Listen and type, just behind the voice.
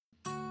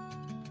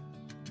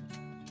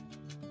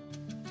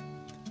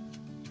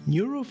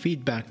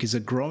Neurofeedback is a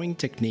growing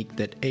technique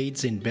that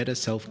aids in better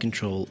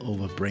self-control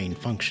over brain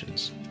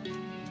functions.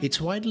 It's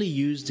widely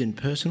used in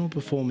personal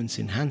performance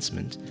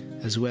enhancement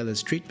as well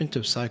as treatment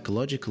of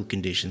psychological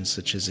conditions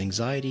such as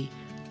anxiety,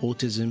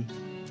 autism,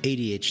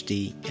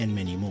 ADHD, and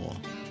many more.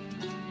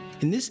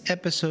 In this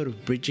episode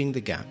of Bridging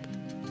the Gap,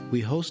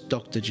 we host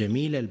Dr.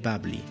 Jamil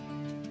El-Babli,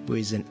 who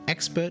is an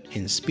expert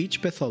in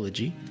speech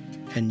pathology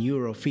and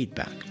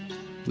neurofeedback,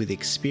 with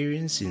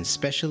experience in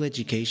special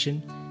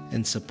education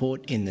and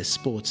support in the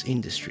sports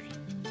industry,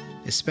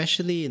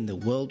 especially in the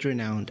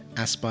world-renowned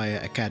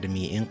Aspire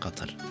Academy in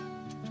Qatar.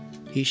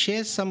 He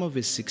shares some of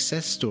his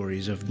success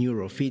stories of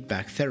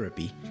neurofeedback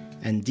therapy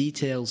and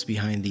details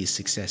behind these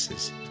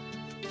successes.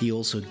 He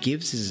also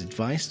gives his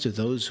advice to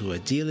those who are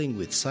dealing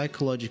with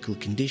psychological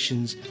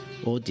conditions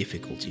or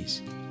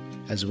difficulties,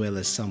 as well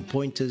as some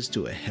pointers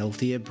to a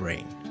healthier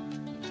brain.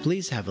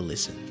 Please have a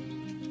listen.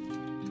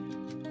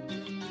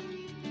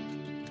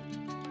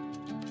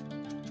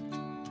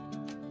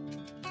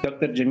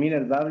 Dr. Jamil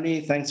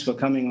El-Babli, thanks for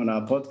coming on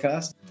our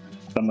podcast.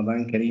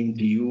 Ramadan Kareem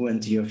to you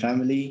and to your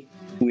family.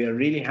 We are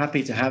really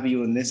happy to have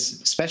you on this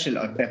special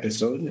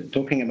episode,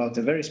 talking about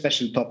a very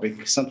special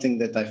topic, something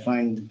that I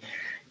find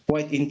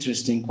quite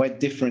interesting, quite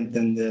different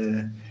than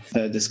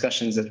the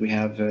discussions that we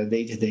have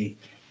day to day,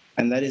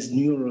 and that is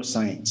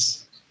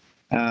neuroscience.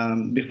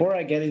 Before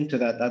I get into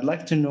that, I'd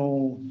like to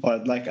know, or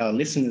I'd like our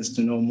listeners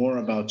to know more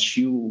about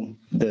you,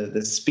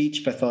 the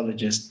speech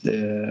pathologist.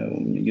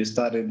 You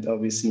started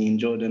obviously in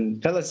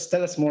Jordan. Tell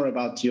us more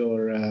about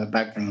your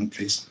background,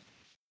 please.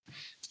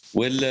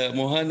 Well,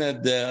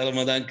 Muhammad,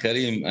 Ramadan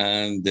Kareem,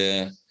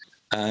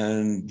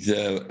 and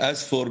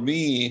as for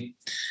me,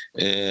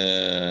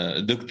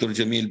 Dr.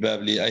 Jamil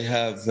Babli, I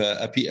have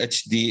a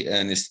PhD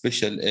in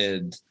special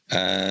ed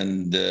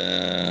and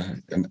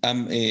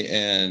MA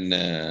in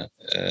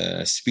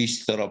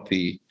speech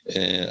therapy.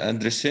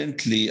 And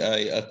recently I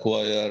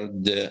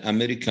acquired the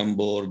American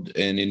board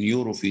in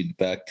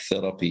neurofeedback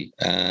therapy.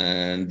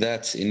 And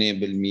that's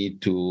enabled me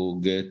to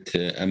get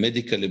a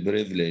medical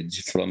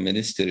privilege from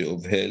Ministry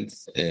of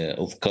Health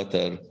of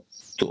Qatar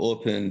to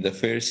open the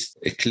first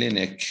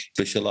clinic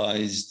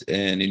specialized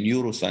in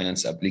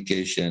neuroscience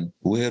application,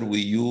 where we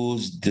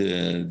used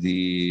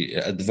the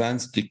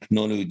advanced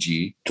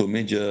technology to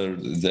measure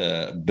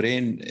the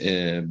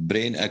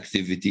brain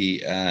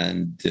activity,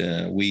 and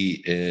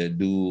we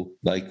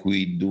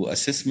do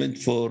assessment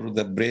for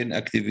the brain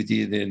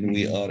activity. Then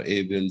we are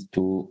able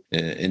to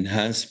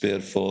enhance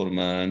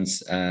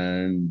performance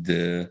and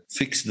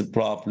fix the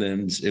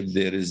problems if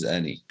there is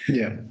any.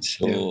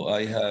 So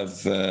I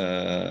have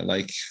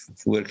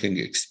working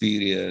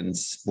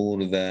experience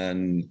more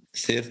than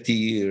 30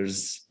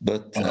 years,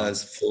 but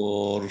as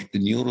for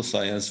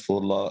neuroscience for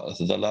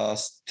the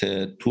last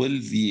 12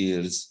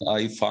 years,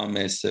 I found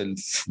myself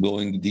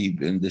going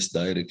deep in this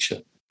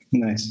direction.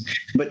 Nice.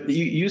 But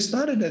you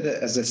started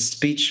as a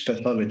speech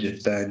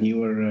pathologist, and you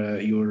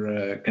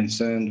were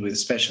concerned with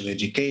special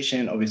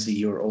education. Obviously,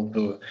 you're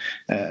also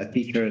a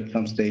teacher at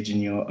some stage in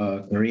your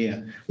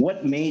career.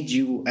 What made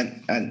you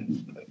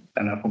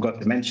and I forgot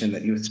to mention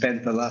that you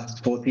spent the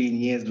last 14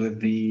 years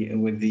with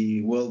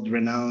the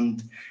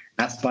world-renowned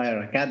Aspire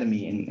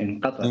Academy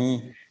in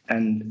Qatar.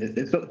 And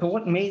so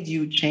what made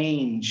you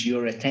change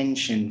your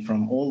attention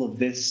from all of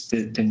this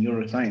to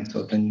neuroscience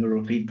or to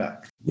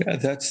neurofeedback? Yeah,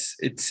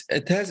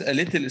 it has a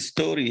little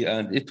story,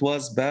 and it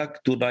was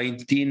back to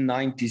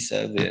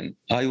 1997.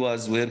 I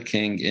was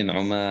working in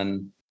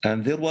Oman,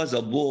 and there was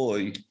a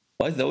boy.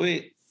 By the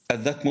way,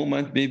 at that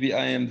moment, maybe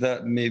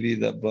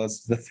that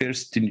was the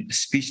first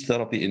speech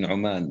therapy in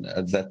Oman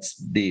at that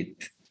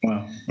date.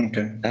 Wow.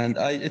 Okay. And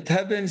it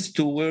happens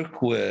to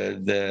work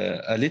with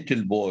a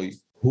little boy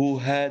who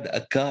had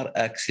a car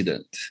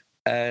accident,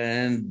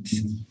 and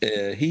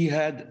he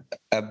had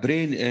a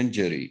brain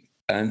injury,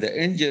 and the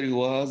injury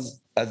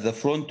was at the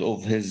front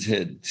of his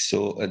head.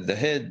 So at the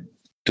head,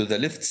 to the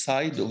left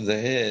side of the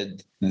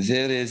head,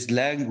 there is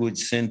language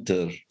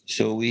center.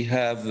 So we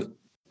have,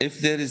 if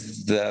there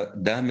is the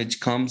damage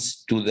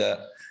comes to the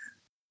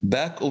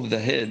back of the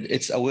head,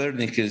 it's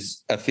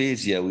Wernicke's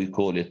aphasia, we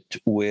call it,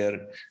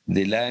 where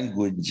the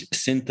language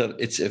center,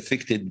 it's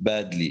affected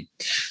badly.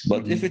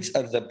 But if it's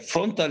at the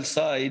frontal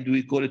side,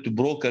 we call it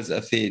Broca's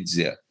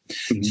aphasia.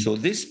 So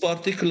this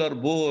particular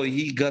boy,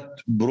 he got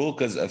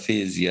Broca's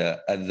aphasia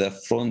at the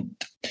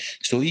front.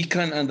 So he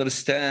can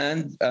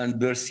understand and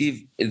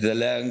perceive the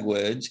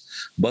language,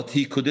 but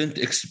he couldn't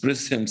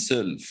express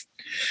himself.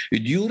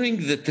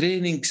 During the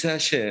training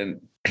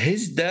session,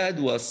 his dad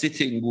was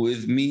sitting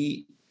with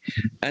me,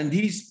 and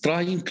he's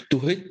trying to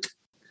hit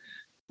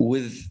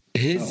with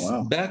his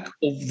back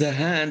of the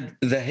hand,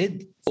 the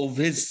head of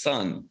his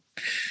son.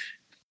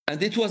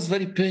 And it was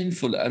very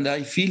painful. And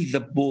I feel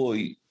the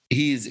boy,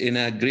 he is in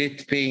a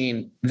great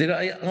pain. Then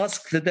I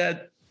asked the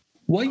dad,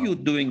 why are you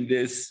doing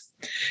this?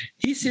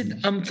 He said,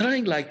 I'm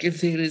trying,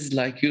 if there is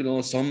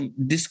some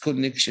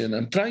disconnection,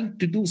 I'm trying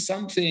to do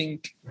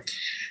something.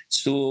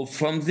 So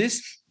from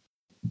this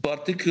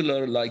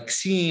particular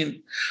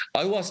scene,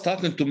 I was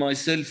talking to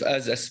myself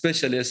as a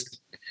specialist.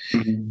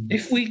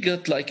 if we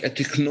got like a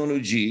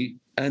technology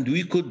and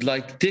we could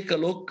like take a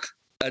look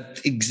at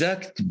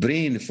exact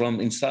brain from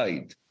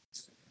inside,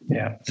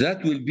 Yeah.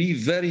 that will be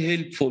very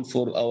helpful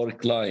for our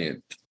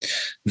client.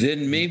 Then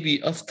maybe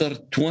after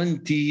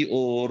 20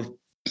 or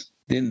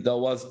then that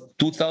was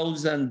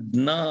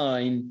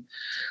 2009,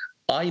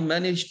 I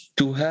managed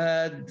to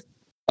had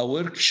a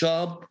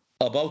workshop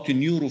about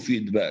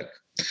neurofeedback.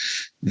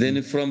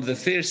 Then from the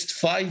first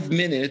 5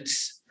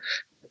 minutes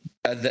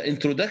at the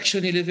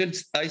introductory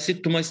levels, I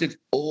said to myself,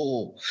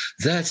 oh,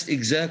 that's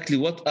exactly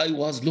what I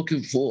was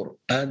looking for.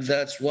 And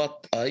that's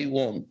what I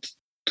want.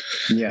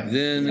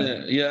 Then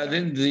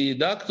the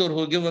doctor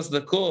who gave us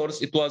the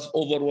course, it was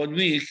over 1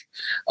 week.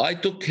 I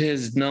took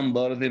his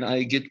number, then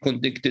I get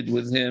connected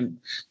with him.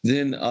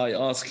 Then I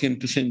ask him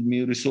to send me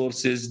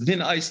resources.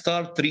 Then I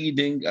start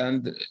reading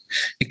and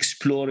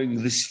exploring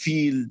this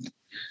field.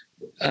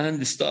 And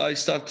I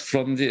start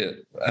from there.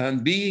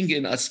 And being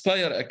in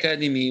Aspire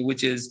Academy,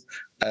 which is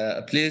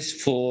a place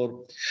for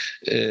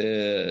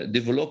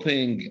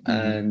developing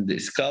and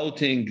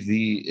scouting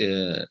the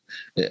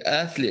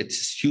athletes,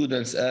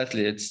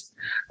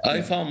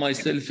 I found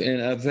myself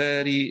in a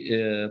very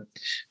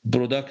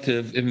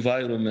productive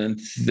environment.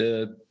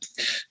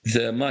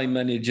 My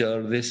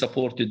manager, they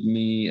supported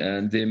me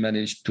and they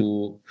managed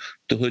to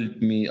help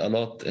me a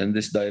lot in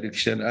this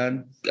direction.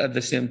 And at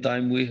the same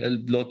time, we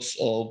helped lots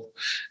of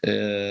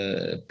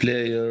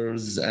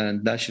players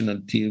and national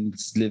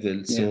teams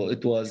level. So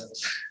it was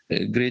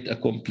great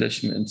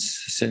accomplishments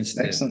since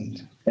then. Excellent.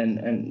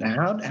 And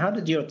how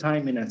did your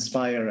time in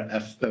Aspire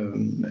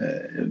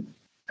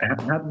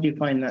how did you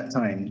find that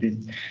time?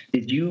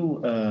 Did you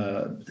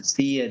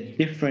see a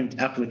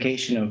different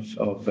application of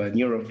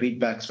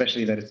neurofeedback,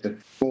 especially that it's a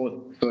fourth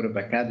sort of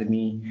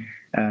academy,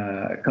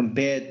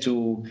 compared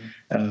to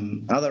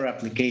other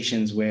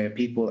applications where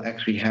people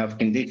actually have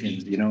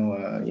conditions?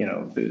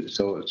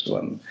 So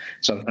I'm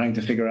trying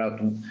to figure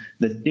out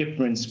the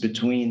difference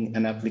between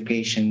an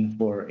application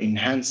for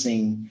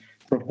enhancing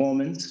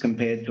performance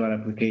compared to an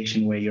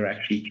application where you're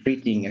actually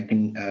treating a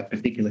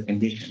particular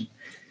condition.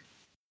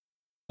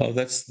 Oh,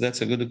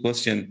 that's a good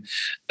question.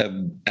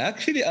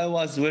 Actually, I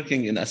was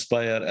working in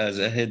Aspire as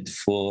a head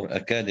for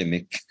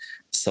academic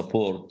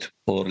support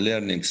or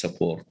learning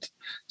support.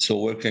 So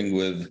working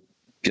with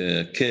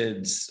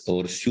kids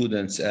or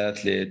students,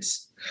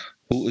 athletes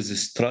who is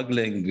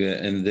struggling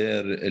in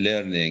their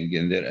learning,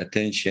 in their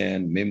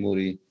attention,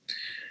 memory.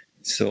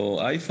 So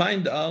I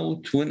find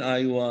out when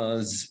I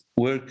was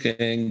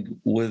working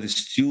with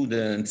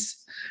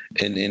students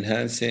in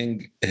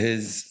enhancing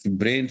his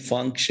brain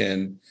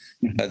function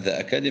at the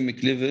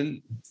academic level,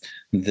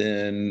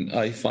 then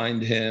I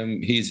find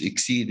he's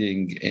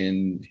exceeding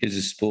in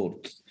his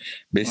sport.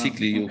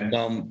 Basically, you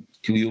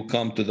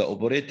come to the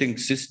operating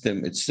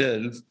system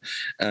itself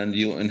and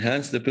you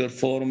enhance the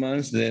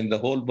performance, then the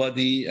whole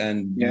body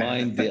and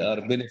mind, they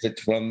are benefit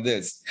from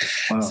this.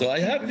 Wow. So I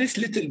have this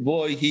little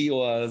boy,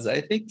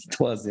 I think it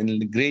was in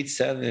grade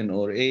 7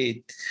 or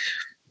 8,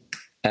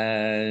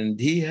 and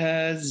he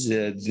has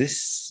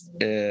this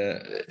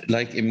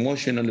like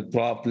emotional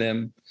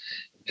problem.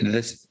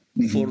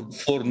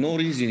 For no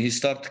reason, he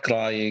starts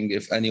crying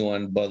if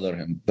anyone bother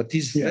him. But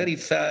he's very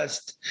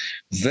fast,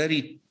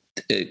 very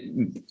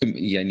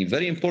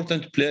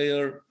important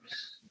player.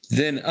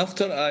 Then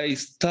after I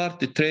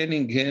started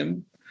training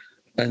him,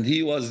 and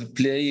he was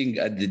playing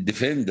at the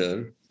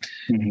defender,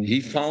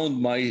 he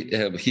found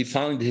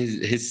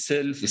his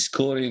self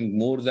scoring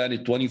more than a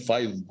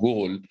 25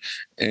 goal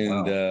in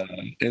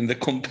the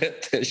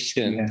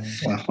competition.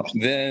 Wow.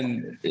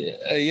 Then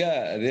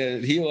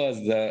he was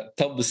the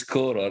top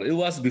scorer. It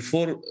was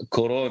before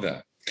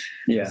Corona.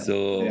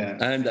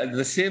 And at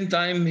the same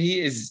time,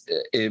 he is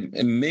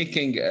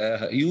making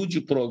a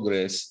huge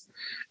progress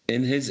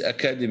in his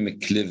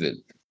academic level.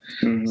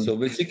 So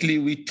basically,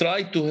 we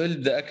try to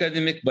help the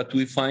academic, but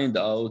we find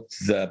out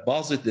the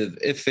positive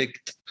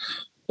effect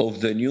of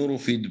the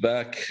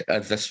neurofeedback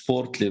at the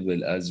sport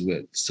level as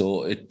well.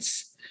 So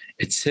it's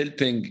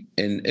helping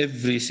in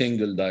every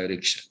single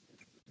direction.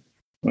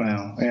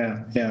 Wow.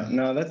 Yeah.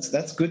 No,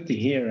 that's good to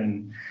hear.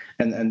 And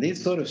these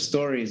sort of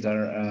stories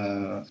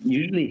are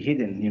usually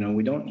hidden.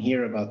 We don't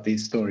hear about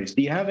these stories.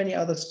 Do you have any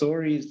other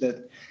stories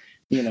that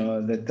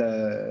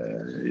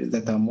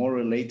that are more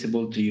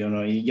relatable to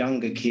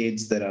younger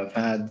kids that have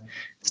had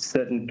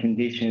certain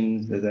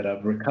conditions that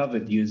have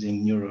recovered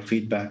using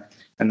neurofeedback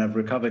and have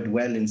recovered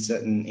well in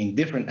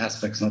different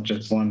aspects, not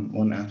just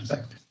one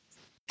aspect?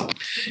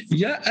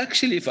 Yeah,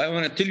 actually, if I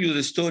want to tell you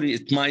the story,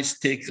 it might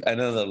take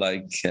another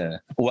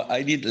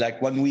I did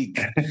 1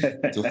 week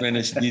to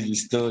finish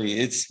this story.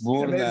 It's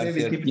more than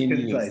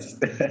 13 years.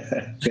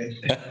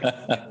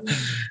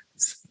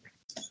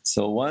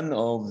 So one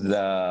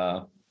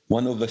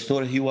of the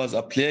story, he was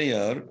a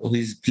player who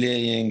is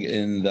playing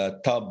in the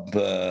top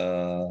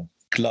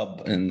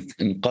club in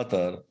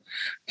Qatar,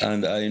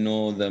 and I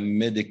know the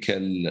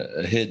medical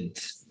head,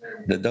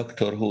 the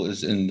doctor who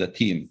is in the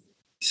team.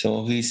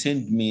 So he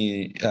sent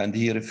me and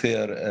he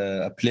referred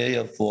a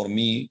player for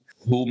me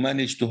who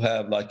managed to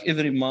have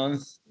every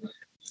month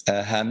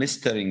a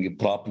hamstring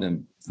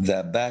problem,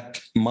 the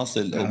back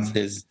muscle of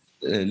his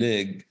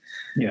leg.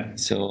 Yeah.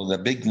 So the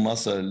big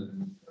muscle,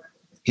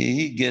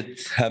 he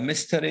gets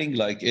hamstring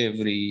like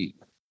every.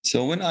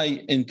 So when I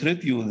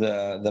interview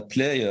the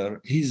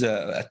player, he's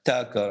a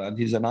attacker and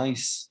he's a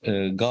nice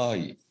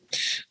guy.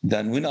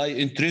 Then when I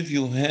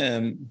interview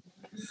him,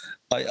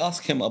 I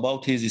ask him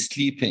about his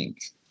sleeping.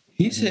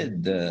 He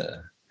said,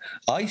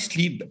 I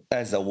sleep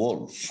as a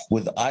wolf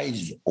with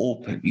eyes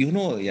open.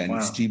 Wow.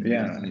 Sleep.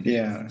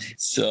 Yeah.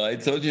 So I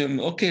told him,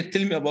 okay,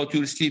 tell me about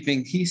your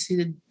sleeping. He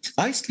said,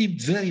 I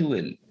sleep very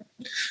well.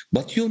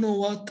 But you know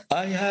what?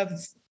 I have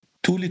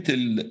two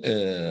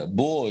little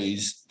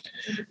boys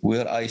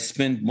where I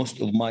spend most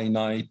of my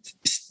night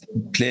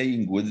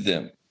playing with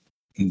them.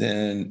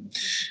 Then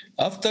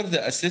after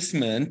the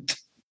assessment,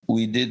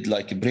 we did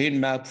like a brain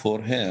map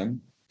for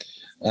him,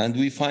 and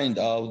we find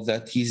out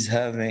that he's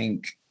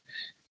having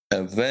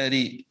a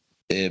very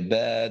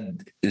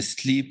bad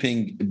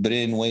sleeping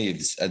brain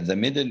waves at the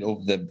middle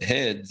of the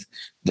head,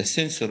 the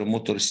sensor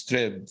motor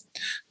strip,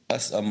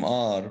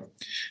 SMR.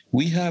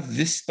 We have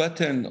this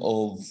pattern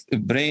of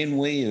brain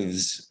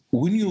waves.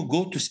 When you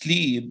go to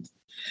sleep,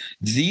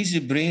 these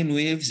brain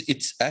waves,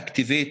 it's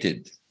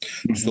activated.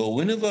 So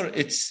whenever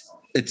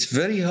it's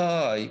very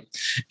high,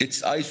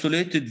 it's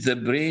isolated the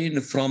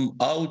brain from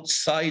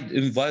outside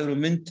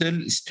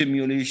environmental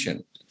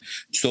stimulation.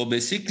 So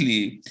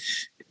basically,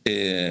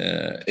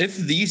 if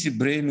these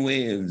brain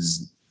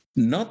waves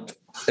not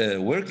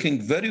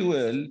working very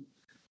well,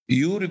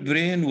 your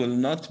brain will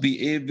not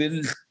be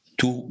able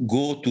to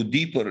go to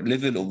deeper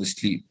level of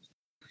sleep.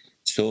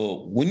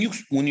 So when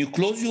you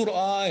close your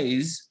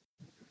eyes,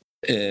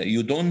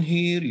 you don't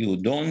hear, you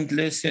don't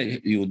listen,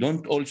 you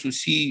don't also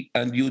see,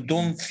 and you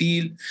don't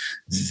feel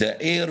the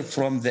air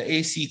from the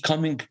AC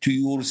coming to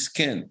your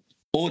skin.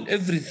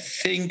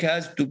 Everything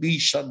has to be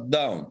shut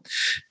down.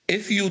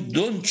 If you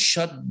don't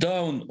shut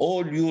down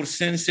all your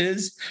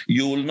senses,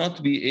 you will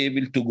not be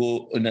able to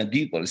go in a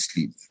deeper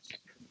sleep.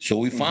 So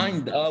we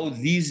find out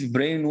these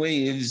brain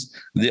waves,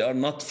 they are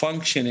not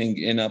functioning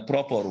in a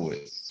proper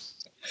way.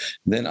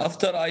 Then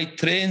after I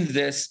trained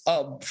this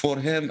up for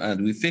him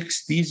and we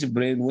fixed these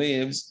brain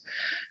waves,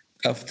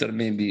 after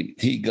maybe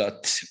he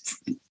got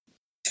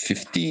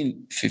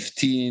 15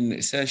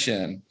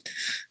 session,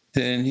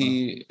 then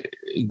he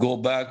go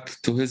back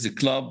to his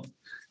club.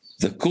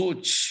 The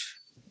coach,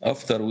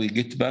 after we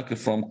get back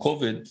from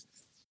COVID,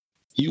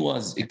 he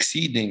was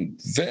exceeding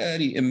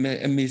very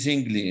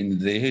amazingly in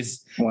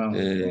his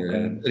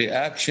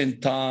reaction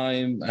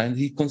time, and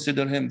he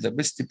considered him the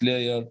best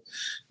player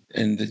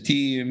in the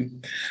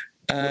team.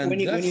 And when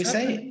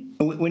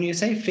you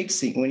say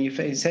fixing, when you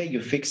say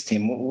you fixed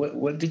him,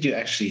 what did you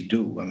actually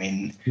do? I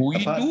mean, we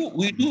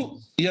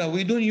do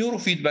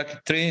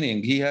neurofeedback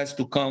training. He has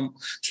to come.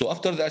 So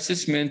after the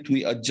assessment,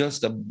 we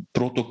adjust a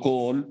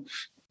protocol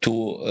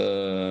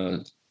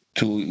to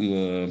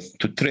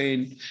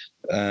train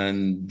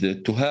and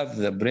to have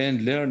the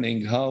brain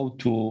learning how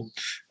to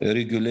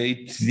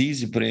regulate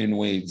these brain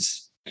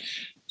waves.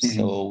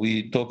 So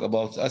we talk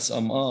about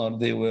SMR,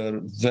 they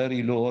were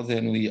very low,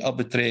 then we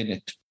up-train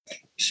it.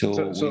 So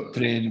we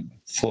train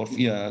for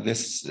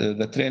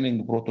the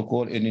training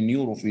protocol in a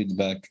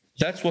neurofeedback.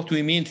 That's what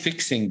we mean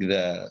fixing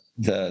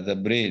the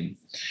brain.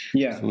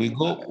 Yeah. So we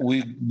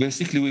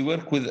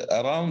work with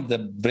around the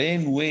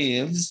brain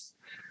waves,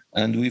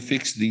 and we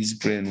fix these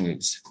brain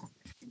waves.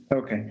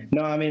 Okay.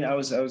 No, I mean, I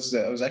was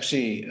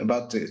actually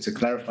about to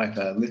clarify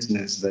for our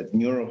listeners that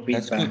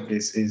neurofeedback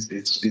is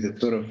a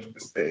sort of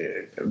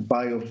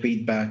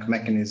biofeedback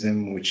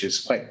mechanism which is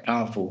quite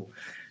powerful,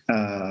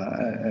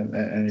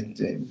 and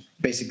it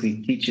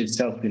basically teaches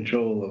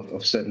self-control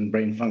of certain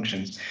brain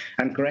functions.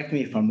 And correct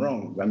me if I'm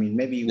wrong. I mean,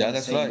 maybe you want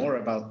to say more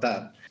about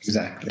that.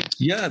 Exactly.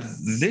 Yeah,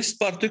 this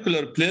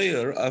particular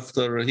player,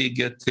 after he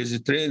get his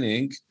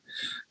training,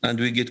 and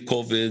we get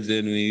COVID,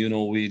 and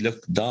we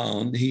look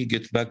down. He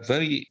gets back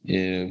very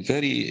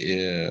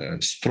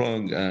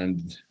strong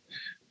and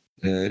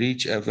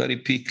reach a very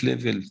peak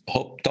level,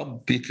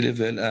 top peak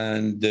level.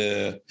 And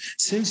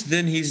since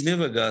then, he's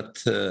never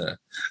got a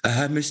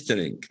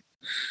hamstring.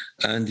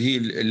 And he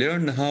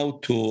learned how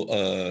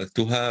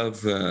to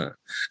have a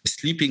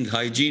sleeping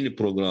hygiene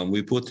program.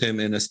 We put him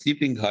in a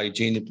sleeping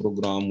hygiene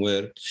program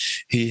where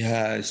he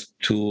has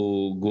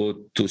to go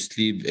to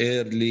sleep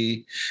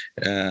early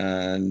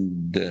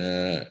and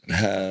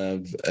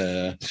have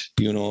a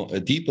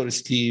deeper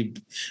sleep,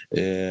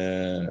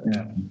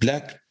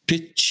 black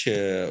pitch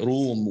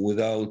room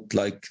without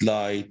like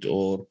light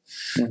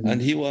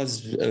and he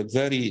was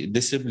very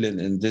disciplined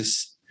in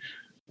this.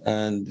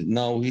 And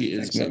now he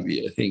is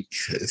maybe, I think,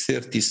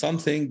 30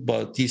 something,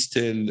 but he's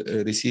still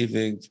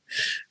receiving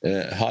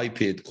a high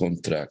paid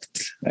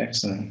contract.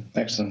 Excellent.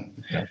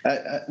 Yeah.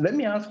 Let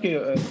me ask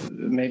you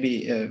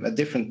maybe a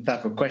different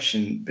type of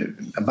question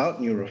about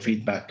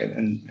neurofeedback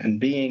and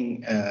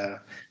being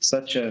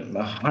such a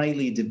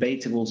highly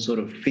debatable sort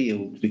of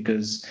field,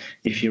 because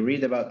if you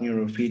read about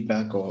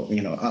neurofeedback, or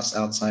us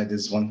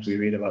outsiders, once we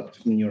read about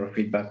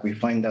neurofeedback, we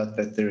find out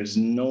that there is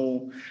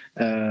no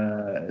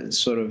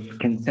sort of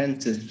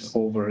consensus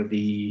over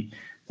the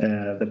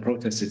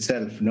protest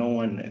itself. No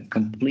one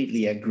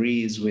completely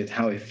agrees with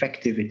how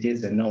effective it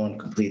is, and no one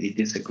completely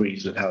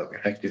disagrees with how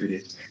effective it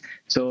is.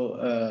 So,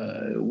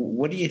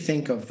 what do you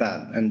think of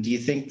that? And do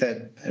you think that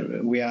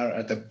we are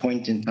at a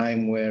point in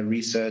time where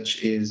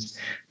research is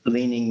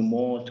leaning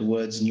more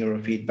towards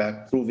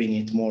neurofeedback, proving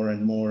it more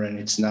and more, and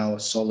it's now a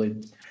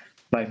solid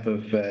type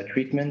of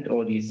treatment?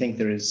 Or do you think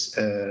there is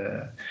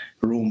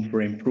room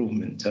for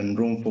improvement and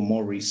room for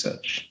more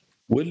research?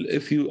 Well,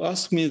 if you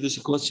ask me this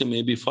question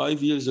maybe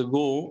 5 years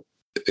ago,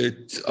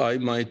 I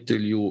might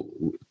tell you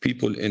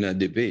people in a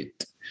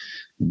debate.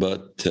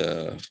 But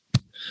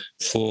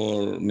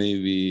for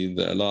maybe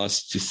the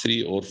last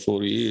 3 or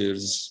 4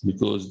 years,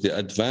 because the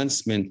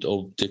advancement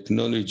of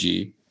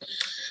technology,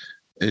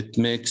 it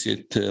makes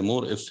it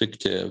more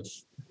effective.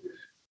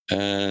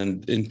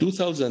 And in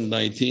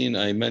 2019,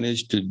 I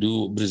managed to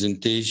do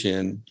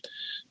presentation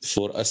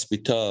for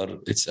Aspitar.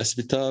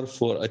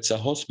 It's a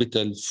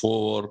hospital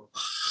for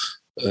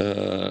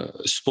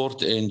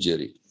sport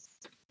injury.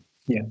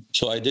 Yeah.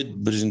 So I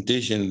did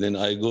presentation, then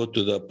I go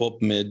to the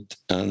PubMed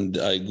and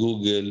I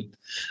Google,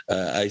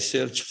 I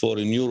search for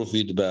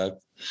neurofeedback,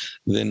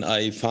 then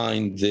I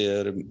find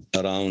there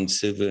around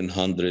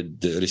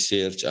 700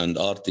 research and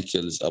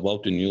articles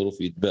about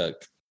neurofeedback.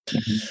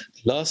 Mm-hmm.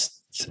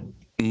 Last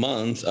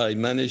month, I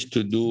managed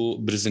to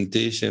do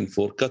presentation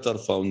for Qatar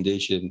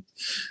Foundation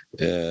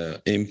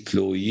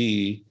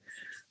employee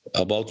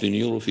about the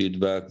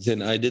neurofeedback.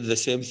 Then I did the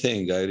same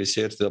thing. I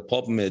researched the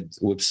PubMed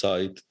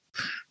website.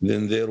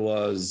 Then there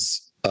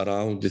was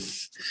around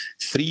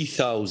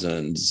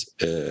 3,000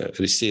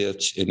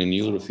 research in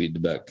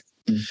neurofeedback.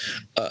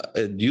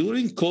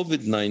 During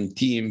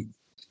COVID-19,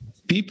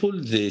 people,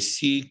 they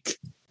seek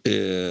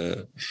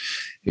real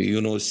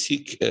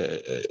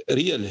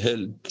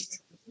help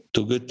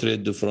to get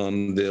rid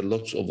from their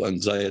lots of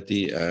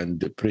anxiety and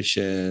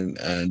depression.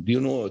 And,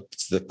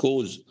 it's the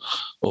cause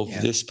of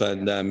this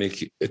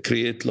pandemic,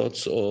 create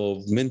lots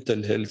of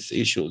mental health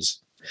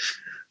issues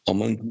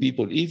among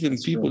people, even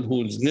people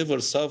who never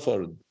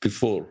suffered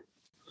before.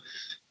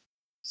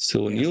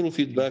 So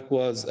neurofeedback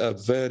was a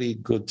very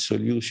good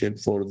solution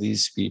for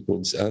these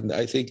people. And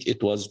I think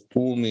it was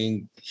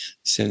booming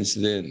since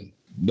then.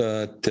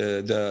 But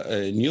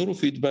the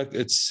neurofeedback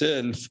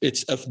itself,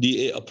 it's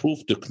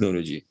FDA-approved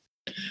technology.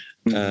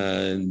 Mm-hmm.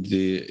 And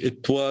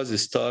it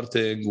was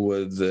starting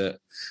with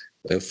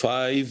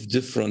 5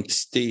 different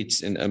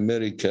states in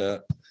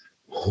America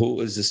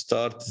who is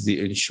start the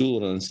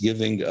insurance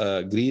giving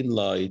a green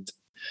light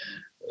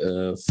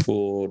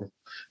for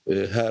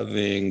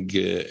having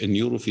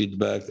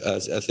neurofeedback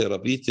as a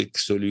therapeutic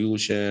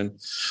solution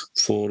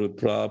for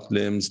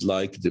problems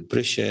like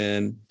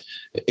depression,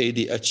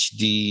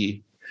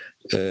 ADHD,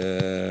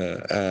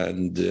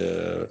 and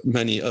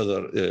many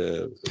other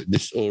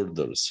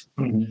disorders.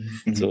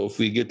 Mm-hmm. So if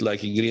we get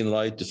like a green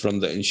light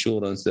from the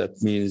insurance,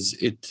 that means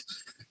it's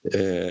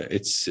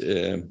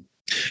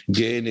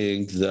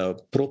gaining the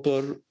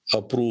proper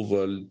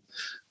approval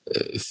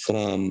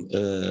from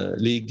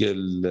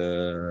legal,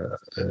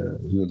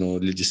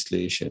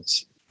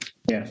 legislations.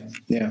 Yeah.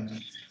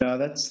 No,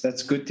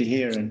 that's good to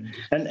hear,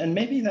 and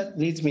maybe that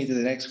leads me to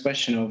the next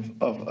question of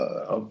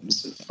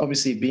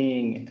obviously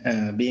being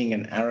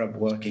an Arab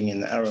working in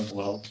the Arab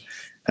world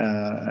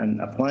and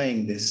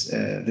applying this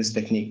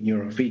technique,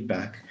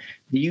 neurofeedback.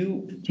 Do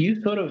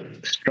you sort of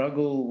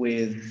struggle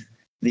with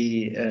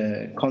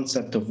the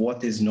concept of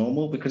what is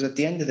normal? Because at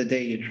the end of the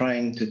day, you're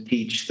trying to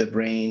teach the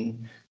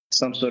brain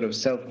some sort of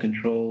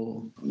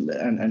self-control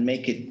and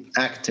make it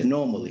act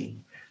normally.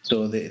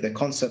 So the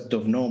concept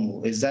of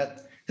normal, is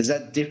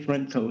that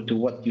different to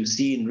what you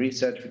see in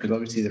research? Because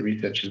obviously the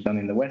research is done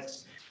in the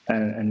West,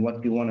 and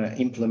what you want to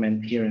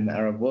implement here in the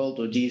Arab world,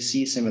 or do you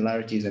see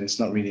similarities and it's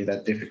not really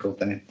that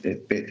difficult and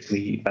it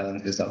basically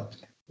balances out?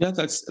 Yeah,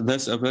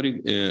 that's a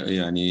very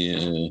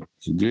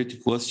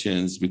great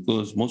questions,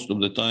 because most of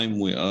the time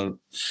we are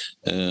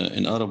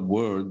in Arab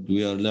world,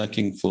 we are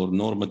lacking for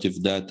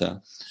normative data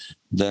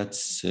that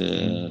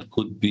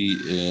could be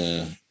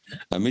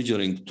a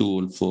measuring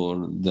tool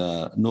for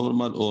the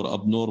normal or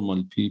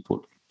abnormal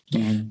people.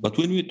 Mm-hmm. But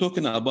when we're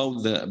talking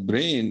about the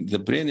brain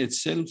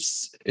itself,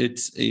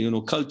 it's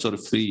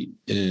culture-free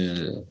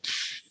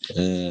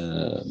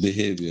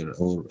behavior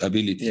or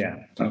ability. Yeah.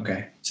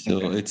 Okay.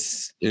 So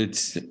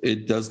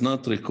it does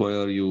not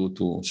require you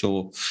to.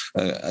 So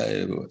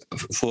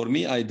for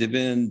me, I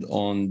depend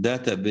on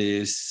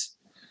database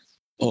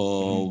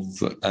of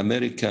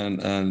American,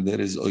 and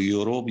there is a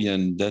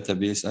European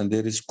database, and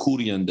there is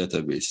Korean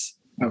database.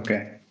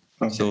 Okay.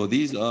 So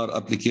these are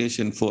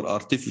applications for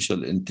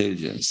artificial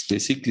intelligence.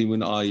 Basically,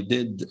 when I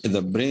did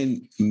the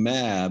brain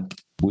map,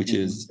 which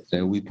is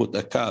we put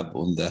a cap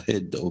on the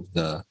head of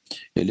the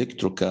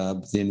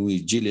electrocap, then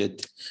we gel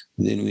it,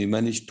 then we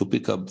managed to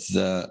pick up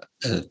the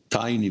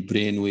tiny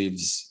brain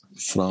waves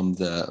from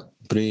the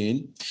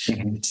brain.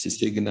 Mm-hmm. It's a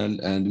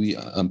signal, and we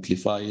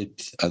amplify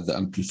it at the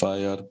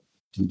amplifier.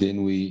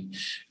 Then we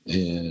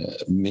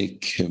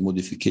make a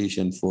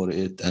modification for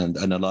it and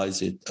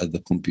analyze it at the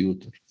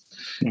computer.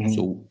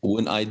 So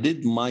when I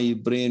did my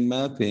brain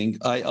mapping,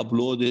 I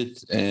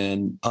uploaded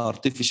an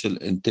artificial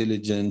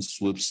intelligence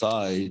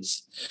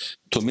websites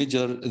to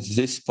measure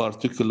this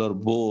particular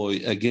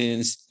boy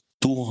against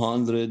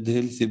 200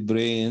 healthy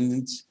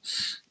brains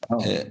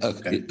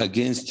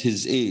against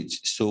his age.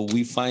 So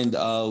we find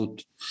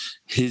out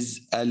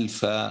his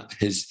alpha,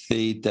 his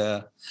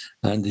theta,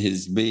 and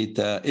his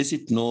beta. Is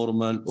it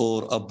normal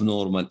or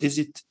abnormal? Is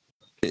it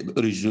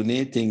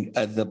originating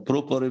at the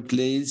proper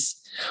place,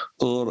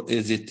 or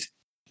is it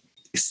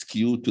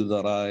skewed to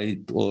the right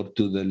or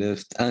to the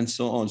left, and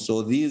so on?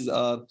 So these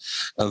are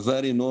a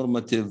very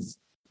normative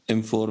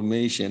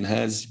information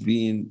has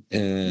been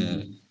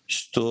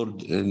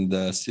stored in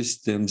the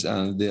systems,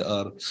 and there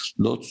are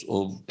lots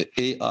of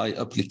AI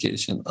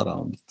application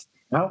around it.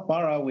 How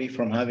far are we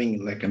from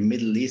having like a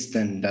Middle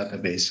Eastern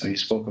database? So you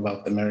spoke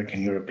about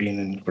American, European,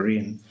 and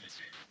Korean.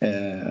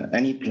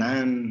 Any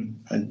plan,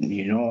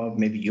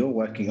 maybe you're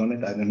working on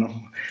it, I don't know,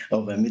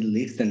 of a Middle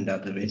Eastern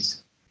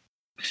database?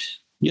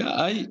 Yeah,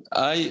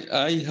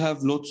 I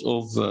have lots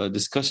of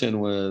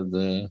discussion with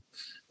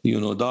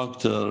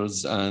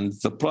doctors, and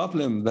the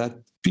problem that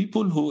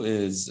people who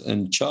is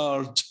in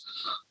charge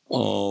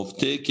of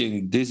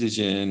taking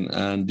decision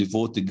and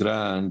devote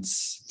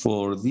grants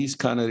for these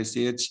kind of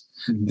research,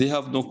 they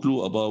have no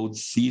clue about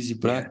these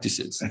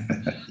practices.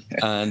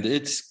 And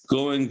it's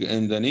going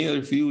in the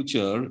near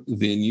future,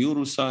 the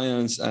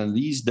neuroscience and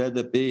these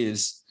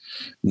database,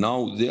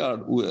 now they are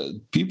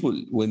people,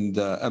 when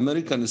the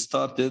Americans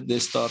started, they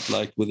start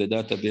like with a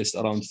database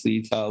around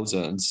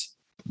 3,000.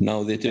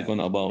 Now they take on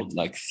about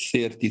like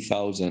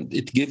 30,000.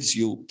 It gives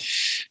you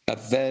a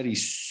very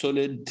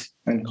solid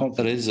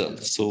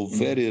result. So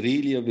very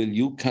reliable.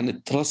 You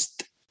can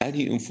trust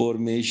any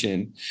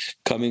information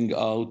coming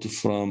out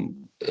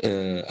from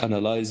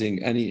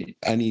analyzing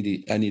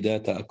any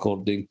data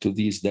according to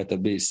this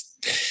database.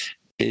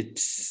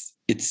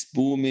 It's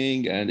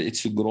booming and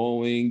it's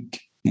growing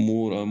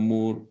more and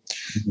more.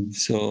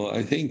 So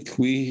I think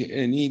we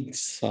need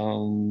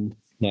some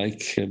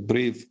like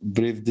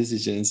brave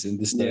decisions in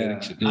this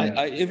direction.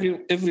 I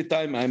every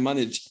time I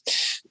manage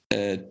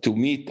to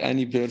meet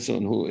any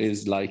person who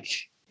is like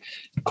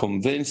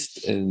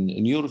convinced in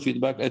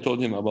neurofeedback, I told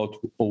him about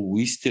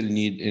we still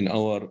need in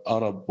our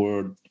Arab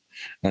world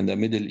and the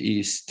Middle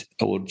East,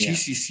 our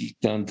GCC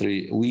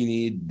country, we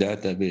need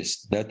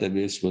database.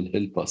 Database will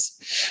help us.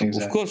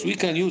 Exactly. Of course, we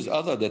can use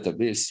other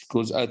database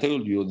because I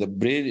told you the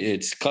brain,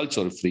 it's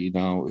culture free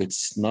now.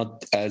 It's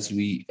not as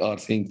we are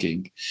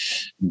thinking.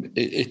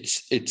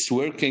 It's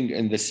working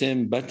in the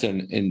same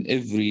pattern in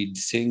every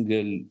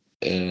single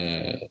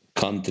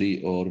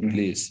country or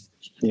place.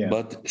 Yeah.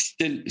 But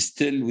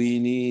still we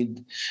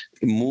need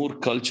more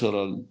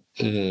cultural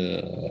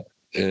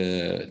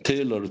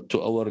tailored to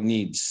our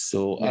needs.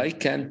 So I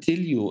can tell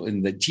you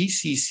in the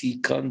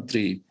GCC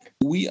country,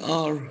 we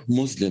are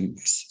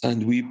Muslims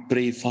and we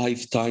pray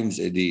 5 times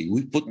a day.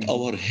 We put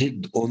our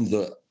head on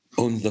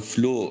the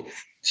floor.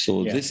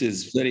 So this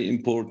is very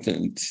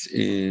important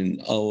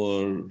in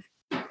our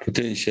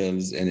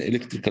potentials and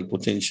electrical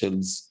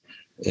potentials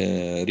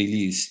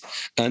release.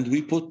 And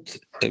we put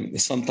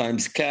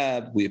sometimes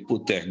cab, we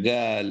put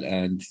i'gal,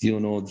 and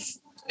these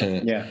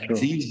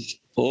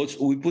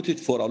also we put it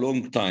for a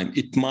long time.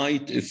 It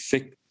might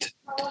affect,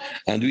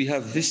 and we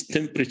have this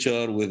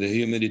temperature with the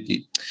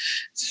humidity.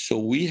 So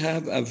we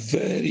have a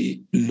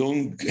very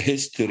long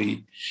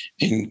history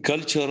in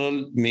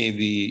cultural,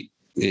 maybe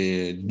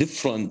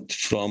different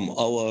from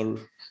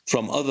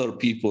other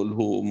people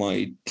who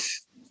might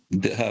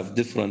have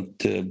different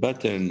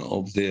pattern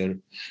of their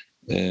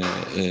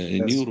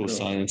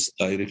neuroscience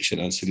direction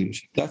and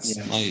solution. That's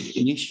my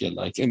initial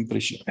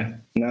impression.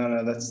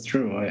 No, that's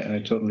true. I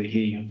totally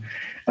hear you.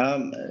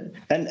 And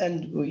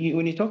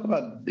when you talk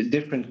about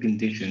different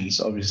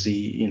conditions,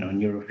 obviously,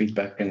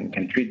 neurofeedback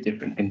can treat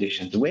different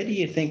conditions. Where do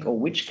you think, or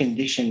which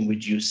condition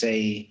would you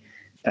say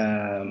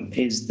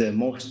is the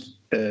most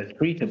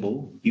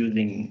treatable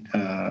using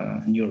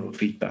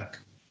neurofeedback?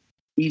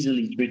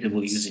 Easily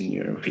treatable using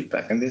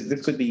neurofeedback, and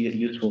this could be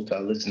useful to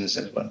our listeners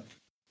as well.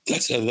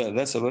 That's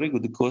a very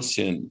good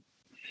question.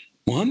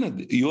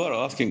 Mohammed, you are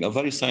asking a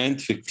very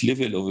scientific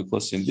level of a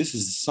question. This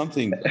is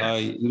something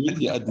I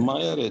really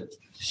admire it.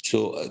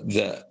 So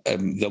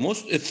the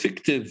most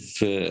effective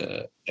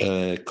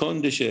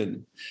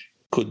condition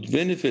could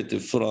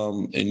benefit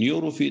from a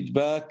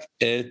neurofeedback,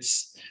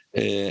 it's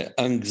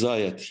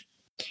anxiety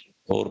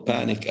or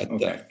panic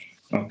attack.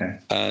 Okay.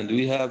 And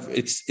we have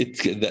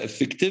the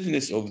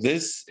effectiveness of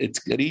this,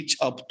 it's reach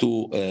up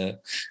to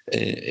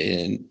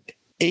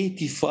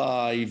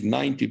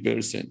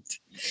 85-90%.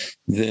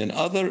 Then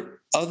other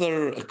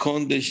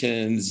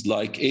conditions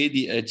like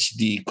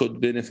ADHD could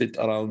benefit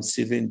around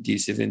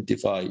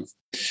 70-75.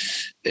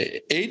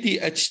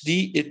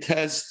 ADHD, it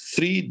has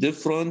 3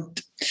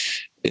 different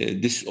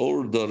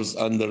disorders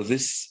under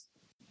this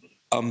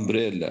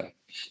umbrella.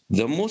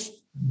 The most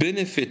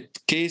benefit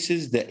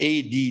cases, the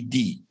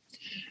ADD,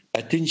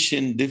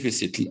 attention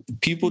deficit,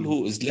 people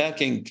who is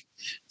lacking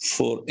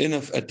for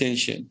enough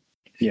attention.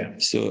 Yeah.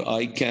 So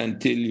I can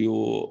tell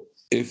you,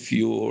 if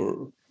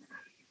your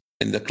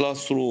in the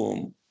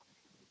classroom,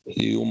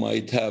 you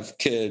might have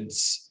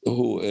kids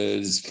who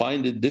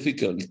find it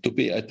difficult to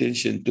pay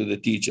attention to the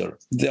teacher.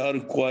 They are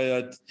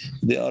quiet,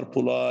 they are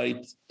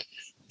polite,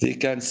 they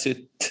can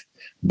sit,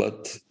 but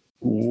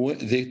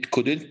they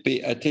couldn't pay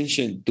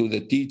attention to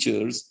the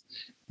teachers.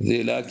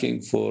 They're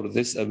lacking for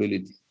this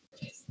ability.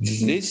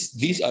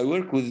 These I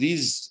work with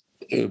these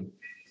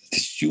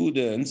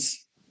students,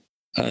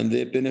 and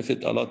they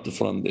benefit a lot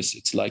from this.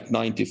 It's like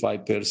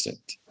 95%.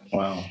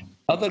 Wow.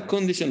 Other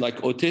conditions like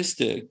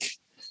autistic,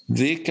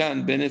 they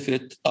can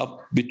benefit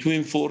up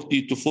between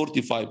 40 to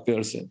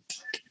 45%.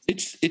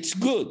 It's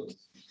good.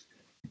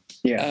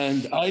 Yeah.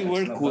 And I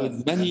work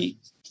with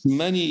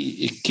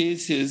many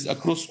cases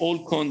across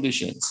all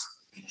conditions.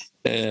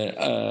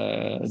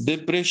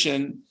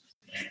 Depression,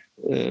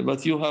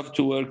 but you have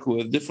to work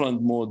with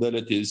different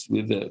modalities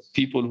with the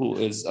people who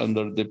is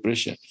under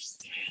depression.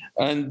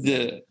 And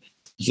the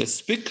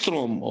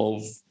spectrum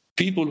of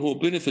people who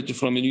benefit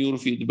from a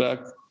neurofeedback,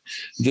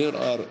 there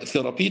are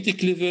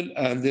therapeutic level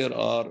and there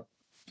are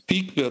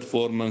peak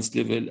performance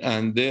level,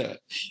 and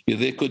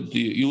they could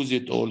use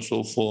it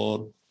also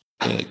for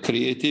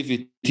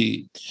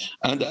creativity.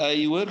 And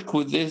I work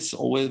with this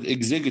with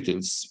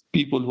executives,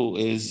 people who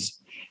is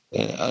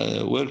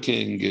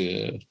working,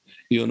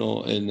 in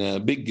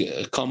big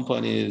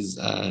companies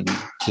and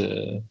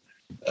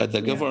at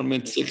the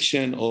government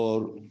section or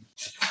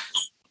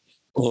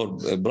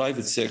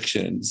private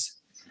sections.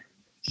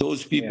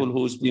 Those people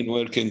who's been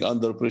working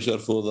under pressure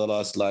for the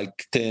last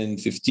 10,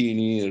 15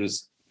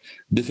 years,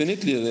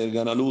 definitely they're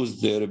going to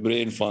lose their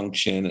brain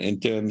function in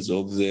terms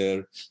of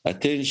their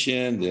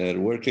attention, their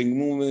working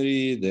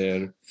memory,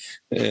 their,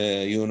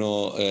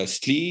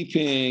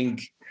 sleeping,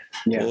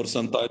 or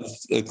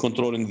sometimes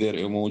controlling their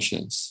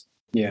emotions.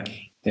 It's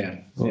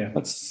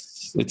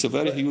a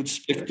very huge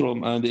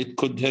spectrum, and it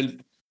could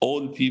help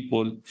all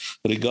people,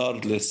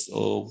 regardless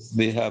of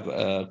they have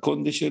a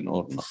condition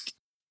or not.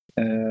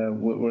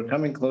 We're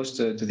coming close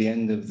to the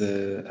end of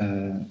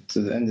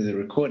the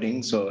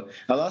recording, so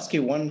I'll ask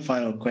you one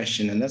final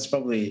question, and that's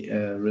probably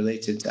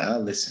related to our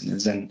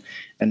listeners, and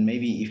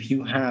maybe if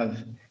you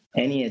have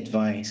any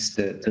advice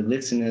to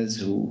listeners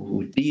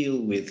who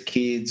deal with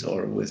kids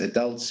or with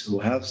adults who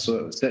have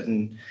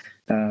certain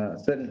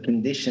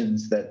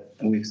conditions that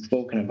we've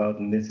spoken about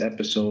in this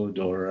episode,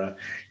 or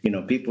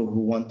people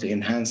who want to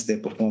enhance their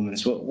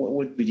performance, what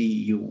would be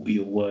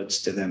your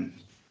words to them?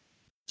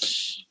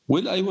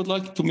 Well, I would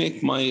like to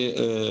make my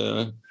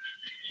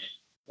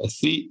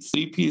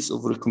three piece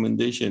of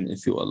recommendation,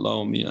 if you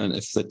allow me, and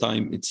if the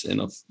time it's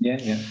enough.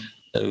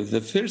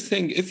 The first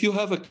thing, if you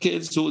have a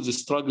kid who is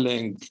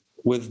struggling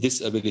with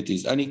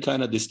disabilities, any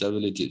kind of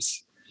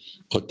disabilities,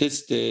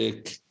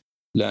 autistic,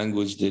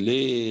 language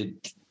delayed,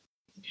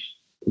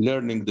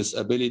 learning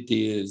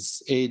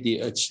disabilities,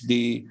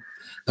 ADHD,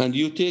 and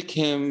you take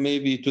him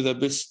maybe to the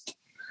best,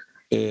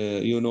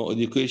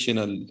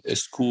 educational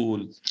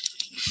school,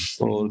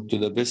 or to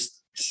the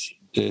best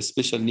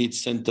special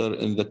needs center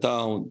in the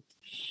town,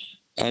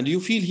 and you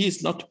feel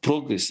he's not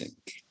progressing.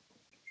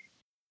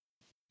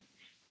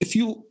 If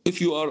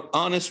you are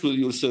honest with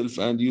yourself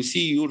and you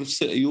see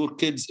your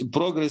kids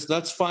progress,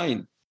 that's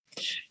fine.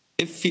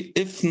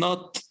 If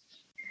not,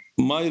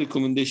 my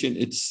recommendation,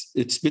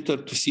 it's better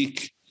to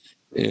seek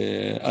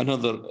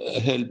another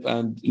help.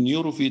 And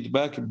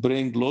neurofeedback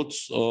bring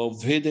lots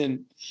of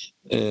hidden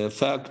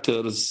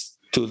factors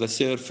to the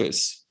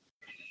surface.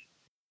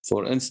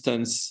 For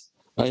instance,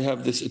 I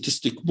have this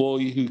autistic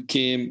boy who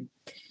came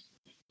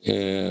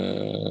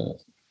 2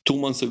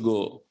 months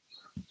ago,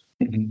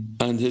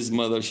 and his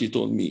mother, she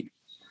told me,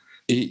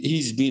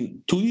 he's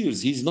been 2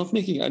 years, he's not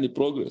making any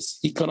progress.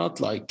 He cannot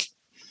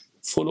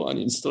follow an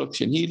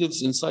instruction. He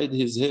lives inside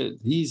his head.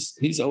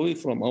 He's away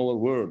from our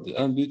world,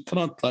 and we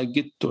cannot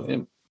get to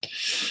him.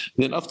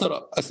 Then after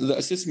the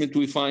assessment,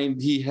 we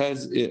find he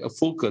has a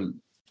focal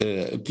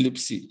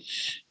epilepsy.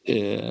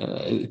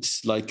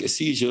 It's like a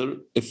seizure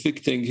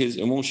affecting his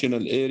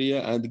emotional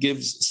area and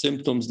gives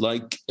symptoms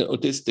like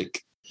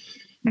autistic.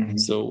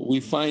 So we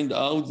find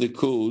out the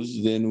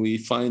cause, then we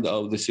find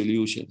out the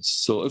solutions.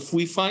 So if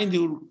we find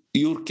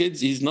your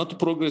kids, he's not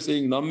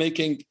progressing, not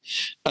making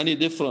any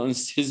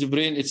difference, his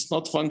brain, it's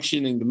not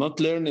functioning, not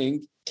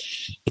learning,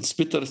 it's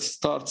better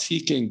start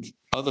seeking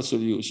other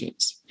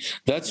solutions.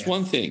 That's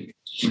one thing.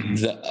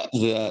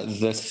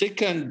 The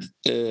second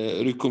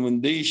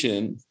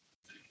recommendation,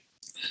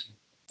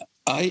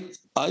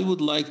 I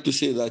would like to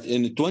say that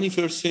in the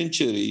 21st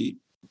century,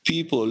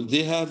 people,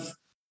 they have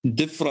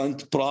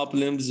different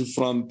problems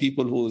from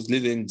people who is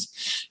living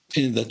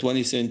in the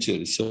 20th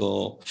century.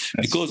 So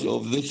because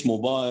of this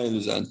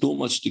mobiles and too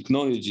much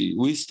technology,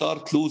 we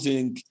start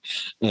losing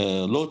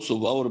lots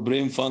of our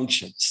brain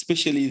function,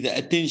 especially the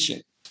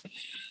attention.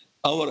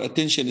 Our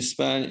attention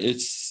span,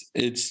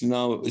 it's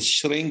now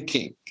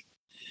shrinking.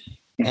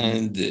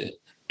 And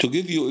to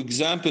give you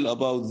example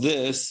about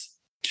this,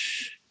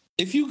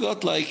 if you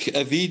got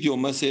a video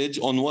message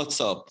on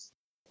WhatsApp,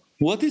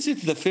 what is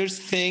it the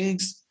first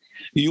things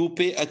you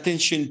pay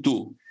attention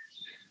to?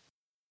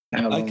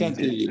 I can't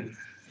tell you.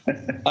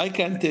 I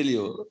can tell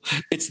you,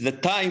 it's the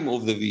time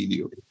of the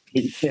video.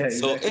 Yeah,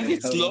 So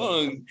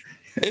exactly.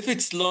 if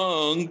it's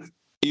long,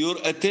 your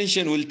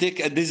attention will take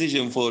a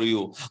decision for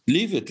you.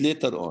 Leave it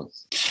later on.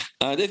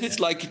 And if it's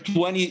like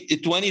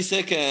 20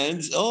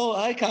 seconds, oh,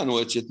 I can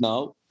watch it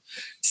now.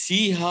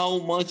 See how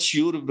much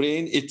your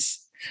brain,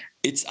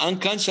 it's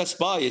unconscious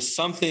bias,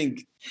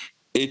 something,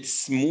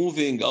 it's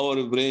moving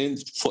our brain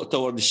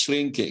toward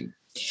shrinking.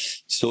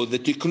 So the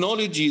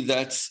technology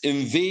that's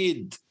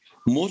invade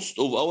most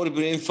of our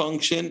brain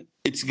function,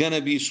 it's going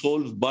to be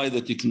solved by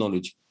the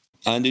technology.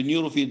 And the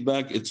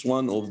neurofeedback, it's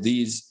one of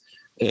these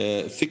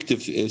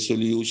effective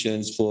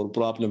solutions for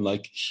problem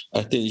like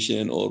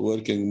attention or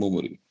working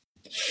memory.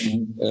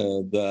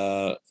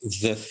 The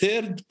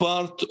third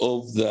part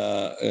of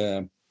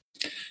the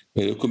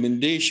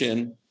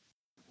recommendation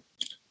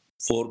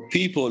for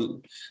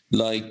people,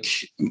 like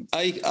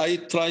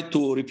I try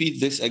to repeat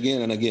this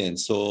again and again.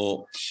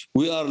 So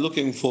we are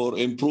looking for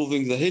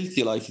improving the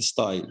healthy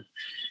lifestyle.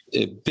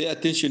 Pay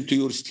attention to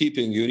your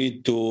sleeping. You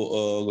need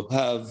to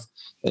have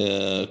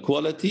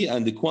quality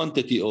and the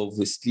quantity of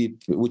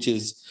sleep, which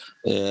is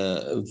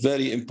a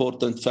very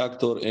important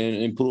factor in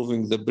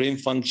improving the brain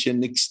function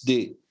next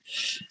day.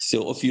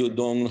 So if you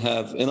don't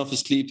have enough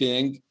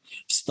sleeping,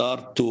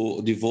 start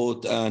to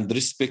devote and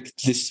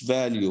respect this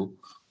value.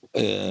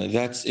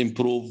 That's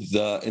improve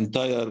the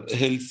entire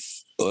health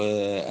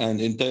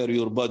and entire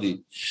your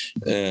body.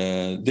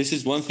 This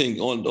is one thing.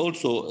 And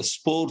also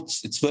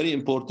sports, it's very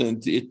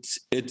important.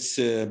 It's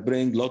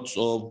bring lots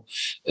of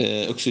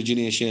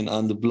oxygenation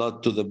and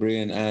blood to the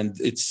brain, and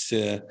it's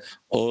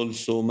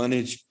also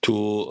managed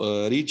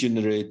to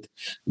regenerate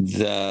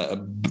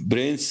the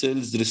brain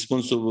cells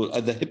responsible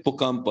at the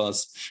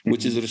hippocampus,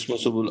 which is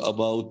responsible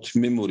about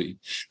memory.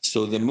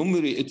 So the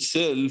memory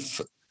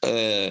itself,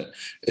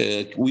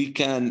 we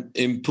can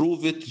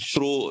improve it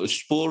through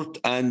sport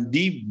and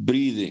deep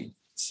breathing.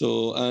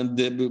 So, and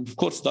of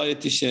course,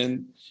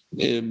 dietitian,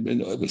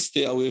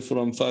 stay away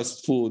from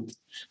fast food.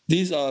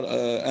 These are,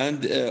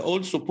 and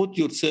also put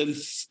yourself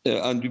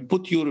and you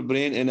put your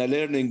brain in a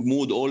learning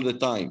mood all the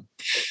time.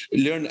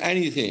 Learn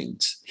anything,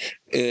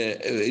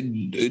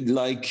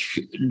 like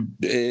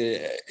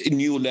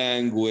new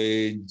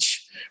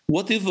language,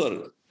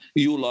 whatever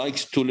you like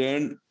to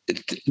learn.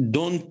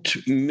 Don't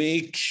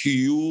make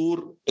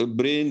your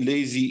brain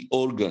lazy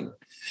organ.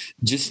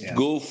 Just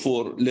go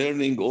for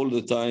learning all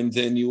the time.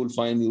 Then you will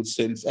find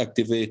yourself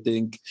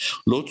activating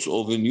lots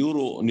of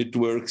neural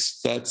networks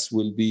that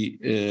will be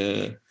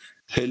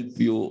help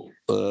you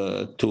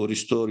to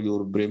restore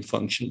your brain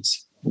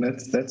functions.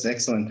 That's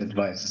excellent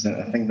advice.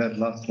 I think that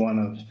last one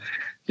of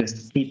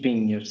just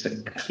keeping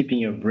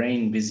your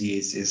brain busy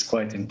is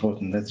quite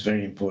important. That's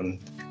very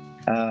important.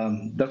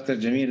 Dr.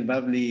 Jamil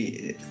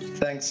Babli,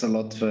 thanks a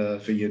lot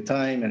for your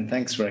time, and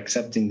thanks for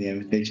accepting the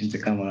invitation to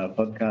come on our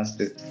podcast.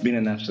 It's been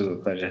an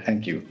absolute pleasure.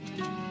 Thank you.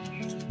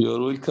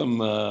 You're welcome,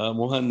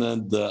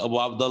 Muhannad Abu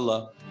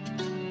Abdullah.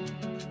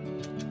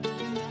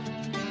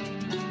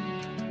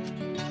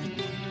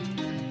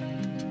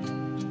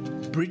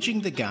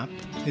 Bridging the Gap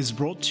is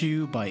brought to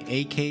you by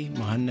AK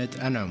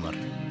Muhannad and Omar.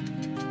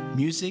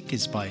 Music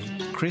is by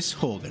Chris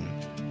Horgan.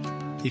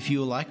 If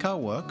you like our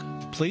work,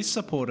 please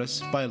support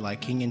us by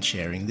liking and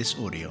sharing this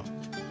audio.